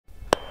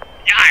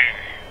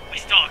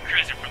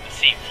cruiser from the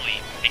sea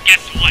fleet. And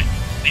guess what?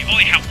 They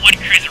only have one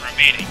cruiser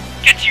remaining.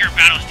 Get to your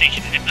battle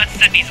station and let's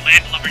send these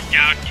landlubbers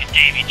down to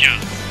Davy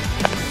Jones.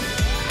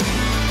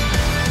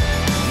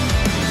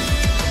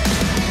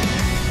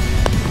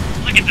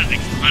 Look at those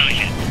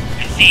explosions.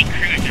 The sea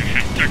cruiser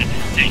has started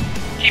to sink.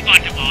 Keep on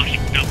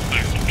demolishing them with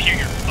our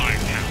superior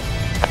firepower.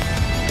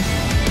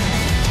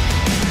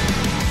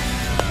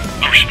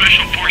 Our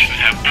special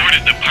forces have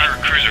boarded the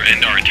pirate cruiser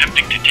and are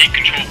attempting to take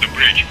control of the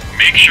bridge.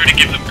 Make sure to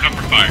give them cover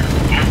fire.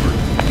 Over.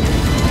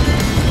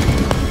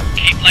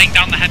 Keep laying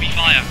down the heavy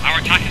fire.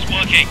 Our attack is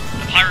working.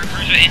 The pirate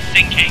cruiser is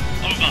sinking.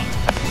 Over.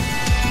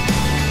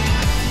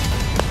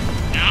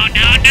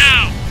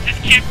 No! This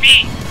can't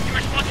be! You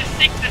were supposed to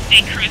sink the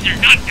sea cruiser,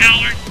 not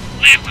ours!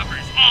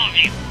 Landlubbers, all of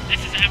you!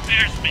 This is an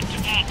embarrassment to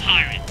all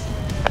pirates!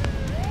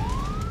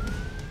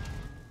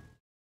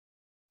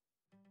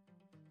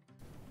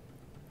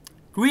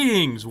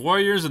 Greetings,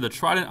 warriors of the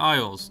Trident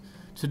Isles!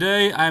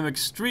 Today, I am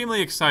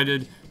extremely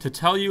excited to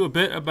tell you a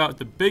bit about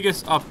the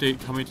biggest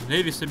update coming to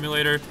Navy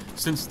Simulator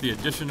since the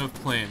addition of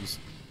planes: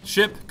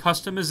 ship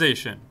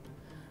customization.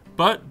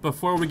 But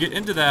before we get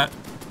into that,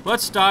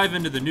 let's dive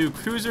into the new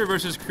Cruiser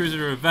vs.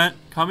 Cruiser event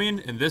coming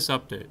in this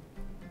update.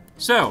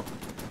 So,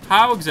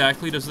 how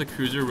exactly does the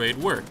Cruiser raid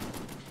work?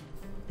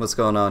 What's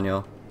going on,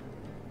 y'all?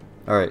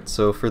 Alright,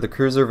 so for the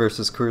Cruiser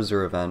vs.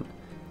 Cruiser event,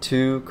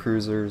 2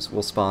 cruisers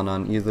will spawn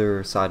on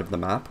either side of the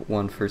map,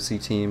 one for Sea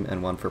Team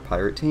and one for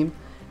Pirate Team,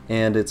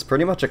 and it's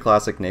pretty much a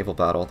classic naval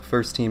battle. The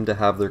first team to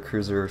have their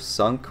cruiser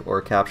sunk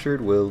or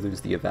captured will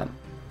lose the event.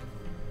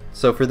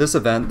 So for this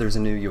event, there's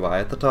a new UI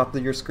at the top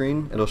of your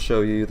screen. It'll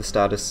show you the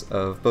status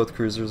of both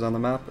cruisers on the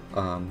map,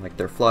 like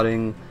their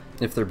flooding,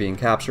 if they're being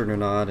captured or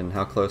not, and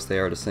how close they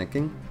are to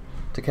sinking.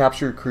 To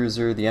capture a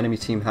cruiser, the enemy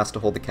team has to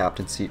hold the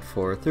captain's seat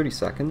for 30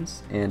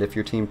 seconds, and if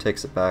your team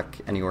takes it back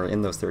anywhere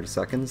in those 30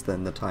 seconds,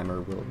 then the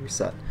timer will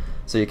reset.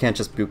 So you can't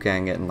just boot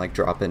gang it and like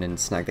drop in and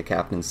snag the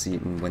captain's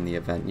seat and win the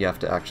event. You have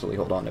to actually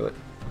hold on to it.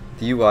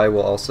 The UI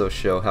will also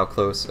show how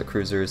close a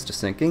cruiser is to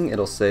sinking.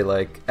 It'll say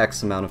like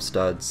X amount of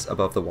studs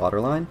above the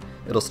waterline.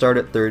 It'll start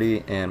at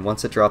 30, and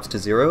once it drops to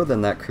 0,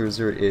 then that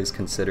cruiser is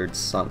considered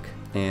sunk,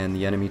 and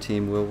the enemy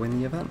team will win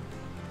the event.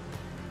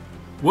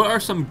 What are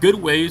some good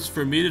ways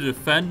for me to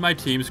defend my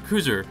team's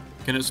cruiser?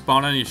 Can it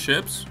spawn any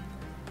ships?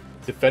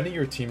 Defending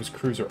your team's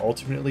cruiser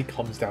ultimately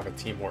comes down to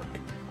teamwork.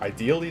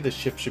 Ideally, the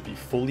ship should be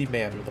fully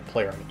manned with a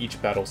player on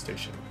each battle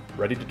station,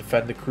 ready to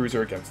defend the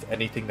cruiser against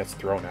anything that's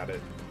thrown at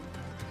it.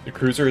 The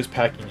cruiser is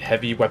packing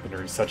heavy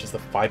weaponry such as the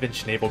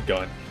 5-inch naval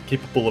gun,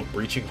 capable of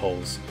breaching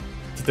hulls.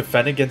 To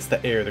defend against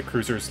the air, the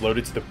cruiser is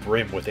loaded to the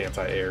brim with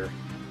anti-air.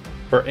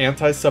 For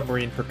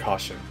anti-submarine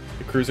precaution,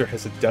 the cruiser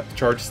has a depth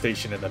charge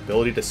station and the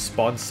ability to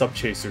spawn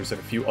sub-chasers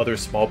and a few other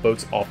small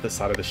boats off the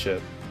side of the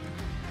ship.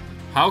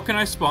 How can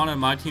I spawn on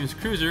my team's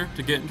cruiser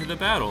to get into the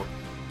battle?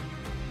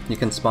 You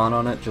can spawn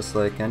on it just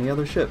like any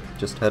other ship.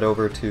 Just head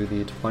over to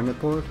the deployment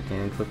board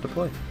and click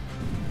deploy.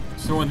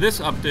 So in this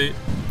update,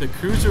 the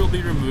cruiser will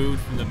be removed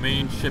from the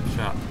main ship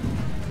shop.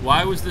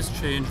 Why was this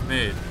change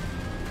made?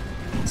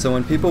 So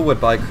when people would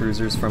buy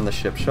cruisers from the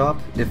ship shop,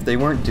 if they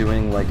weren't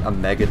doing like a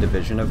mega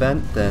division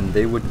event, then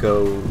they would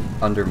go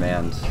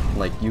undermanned.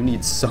 Like, you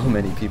need so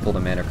many people to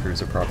man a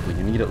cruiser properly.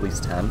 You need at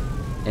least 10.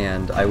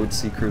 And I would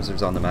see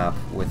cruisers on the map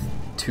with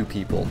 2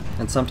 people.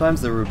 And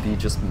sometimes there would be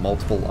just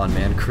multiple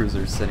unmanned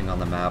cruisers sitting on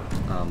the map,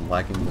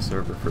 lagging the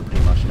server for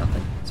pretty much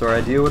nothing. So our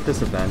idea with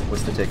this event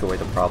was to take away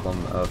the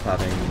problem of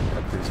having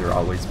a cruiser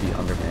always be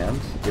undermanned.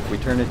 If we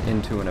turn it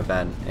into an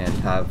event and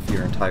have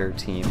your entire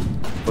team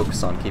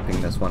focus on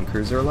keeping this one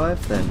cruiser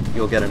alive, then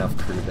you'll get enough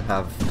crew to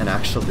have an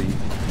actually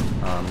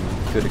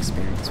good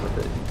experience with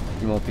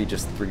it. You won't be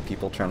just 3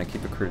 people trying to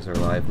keep a cruiser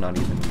alive, not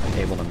even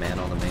able to man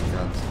all the main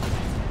guns.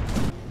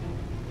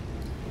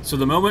 So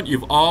the moment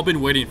you've all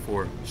been waiting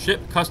for,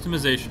 ship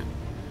customization.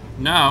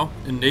 Now,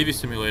 in Navy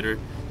Simulator,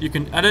 you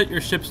can edit your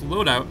ship's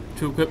loadout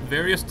to equip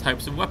various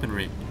types of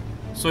weaponry.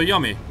 So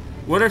Yummy,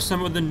 what are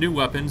some of the new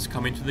weapons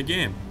coming to the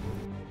game?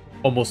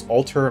 Almost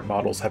all turret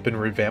models have been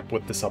revamped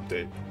with this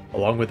update,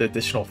 along with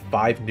additional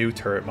 5 new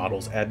turret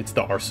models added to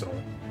the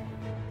arsenal.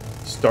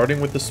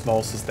 Starting with the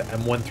smallest is the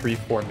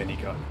M134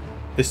 minigun.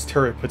 This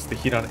turret puts the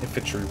heat on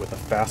infantry with a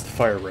fast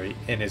fire rate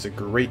and is a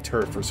great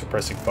turret for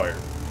suppressing fire.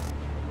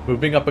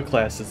 Moving up a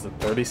class is the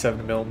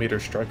 37mm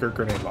striker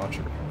grenade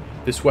launcher.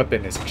 This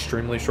weapon is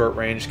extremely short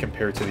range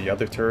compared to the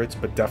other turrets,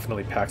 but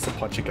definitely packs a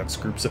punch against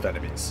groups of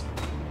enemies.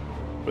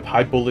 With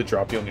high bullet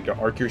drop, you'll need to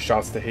arc your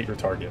shots to hit your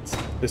targets.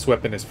 This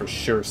weapon is for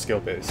sure skill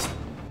based.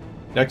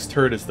 Next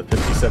turret is the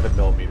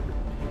 57mm.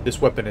 This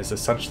weapon is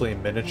essentially a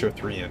miniature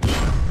 3-inch.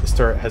 This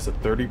turret has a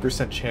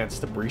 30% chance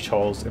to breach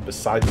hulls, and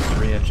besides the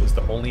 3-inch is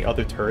the only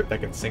other turret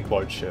that can sink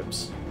large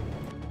ships.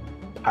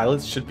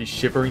 Pilots should be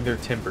shivering their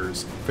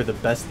timbers for the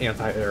best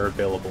anti-air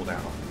available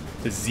now,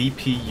 the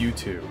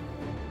ZPU-2.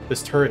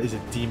 This turret is a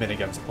demon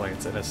against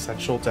planes and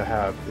essential to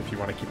have if you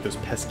want to keep those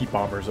pesky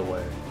bombers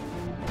away.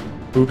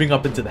 Moving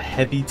up into the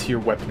heavy tier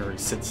weaponry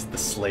sits the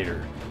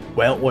Slater.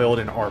 Well-oiled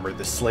and armored,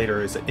 the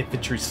Slater is an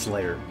infantry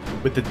slayer.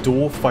 With the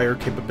dual fire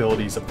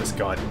capabilities of this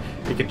gun,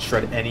 it can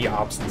shred any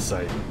ops in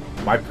sight.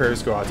 My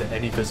prayers go out to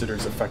any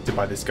visitors affected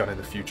by this gun in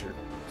the future.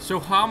 So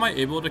how am I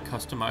able to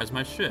customize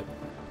my ship?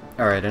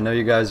 Alright, I know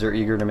you guys are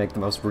eager to make the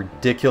most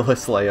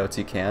ridiculous layouts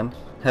you can.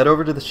 Head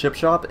over to the ship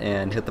shop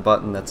and hit the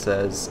button that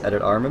says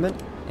Edit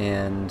Armament,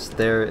 and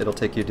there it'll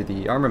take you to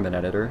the Armament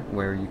Editor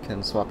where you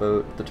can swap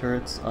out the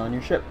turrets on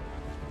your ship.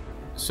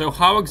 So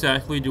how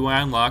exactly do I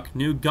unlock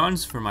new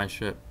guns for my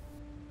ship?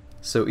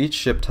 So each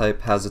ship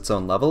type has its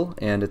own level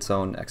and its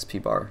own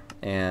XP bar,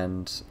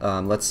 and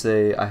let's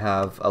say I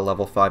have a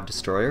level 5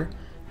 destroyer.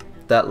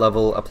 That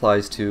level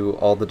applies to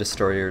all the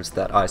destroyers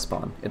that I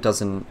spawn. It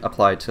doesn't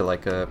apply to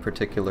like a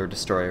particular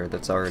destroyer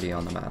that's already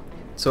on the map.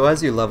 So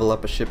as you level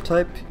up a ship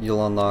type,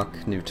 you'll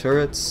unlock new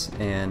turrets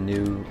and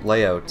new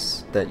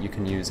layouts that you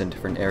can use in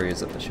different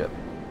areas of the ship.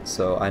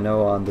 So I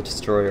know on the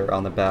destroyer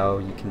on the bow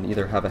you can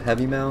either have a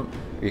heavy mount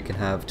or you can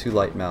have 2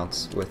 light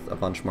mounts with a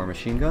bunch more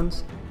machine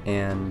guns.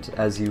 And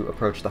as you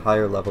approach the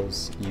higher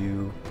levels,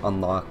 you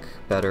unlock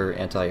better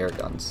anti-air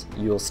guns.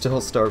 You'll still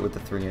start with the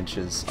 3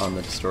 inches on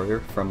the destroyer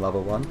from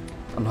level 1.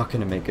 I'm not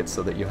going to make it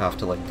so that you have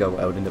to like go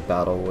out into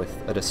battle with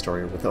a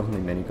destroyer with only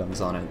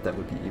miniguns on it. That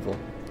would be evil.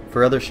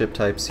 For other ship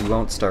types, you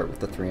won't start with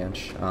the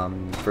 3-inch.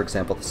 For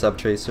example, the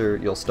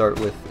Subtracer, you'll start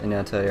with an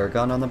anti-air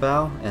gun on the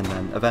bow, and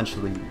then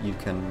eventually you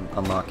can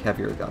unlock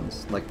heavier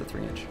guns, like the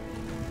 3-inch.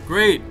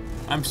 Great!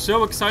 I'm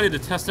so excited to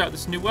test out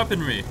this new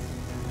weaponry!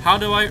 How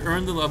do I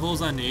earn the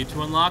levels I need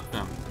to unlock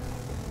them?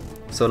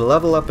 So to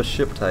level up a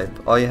ship type,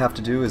 all you have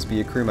to do is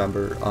be a crew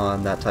member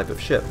on that type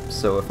of ship.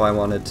 So if I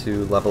wanted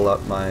to level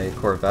up my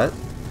Corvette,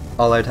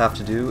 all I'd have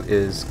to do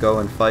is go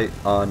and fight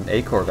on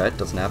a Corvette,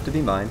 doesn't have to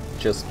be mine,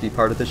 just be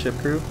part of the ship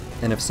crew,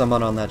 and if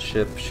someone on that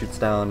ship shoots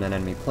down an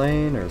enemy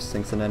plane, or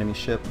sinks an enemy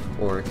ship,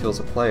 or kills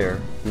a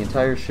player, the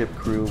entire ship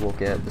crew will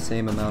get the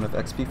same amount of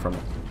XP from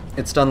it.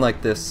 It's done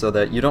like this so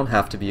that you don't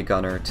have to be a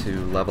gunner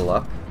to level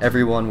up,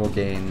 everyone will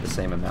gain the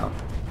same amount.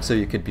 So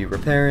you could be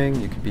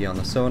repairing, you could be on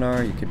the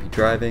sonar, you could be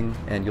driving,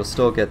 and you'll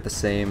still get the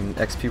same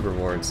XP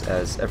rewards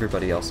as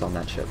everybody else on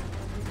that ship.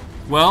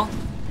 Well,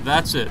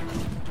 that's it.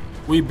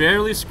 We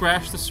barely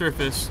scratched the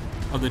surface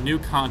of the new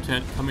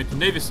content coming to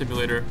Navy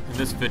Simulator in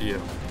this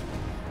video.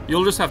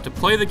 You'll just have to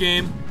play the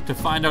game to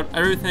find out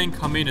everything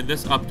coming in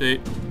this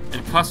update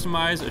and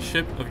customize a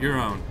ship of your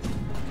own.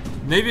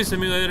 Navy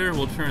Simulator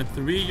will turn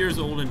 3 years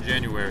old in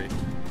January,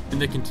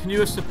 and the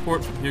continuous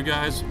support from you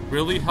guys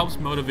really helps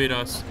motivate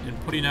us in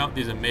putting out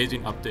these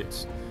amazing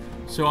updates.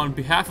 So on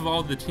behalf of all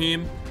of the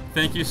team,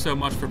 thank you so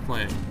much for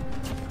playing.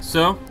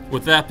 So,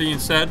 with that being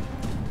said,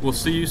 we'll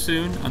see you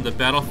soon on the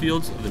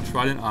battlefields of the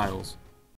Trident Isles.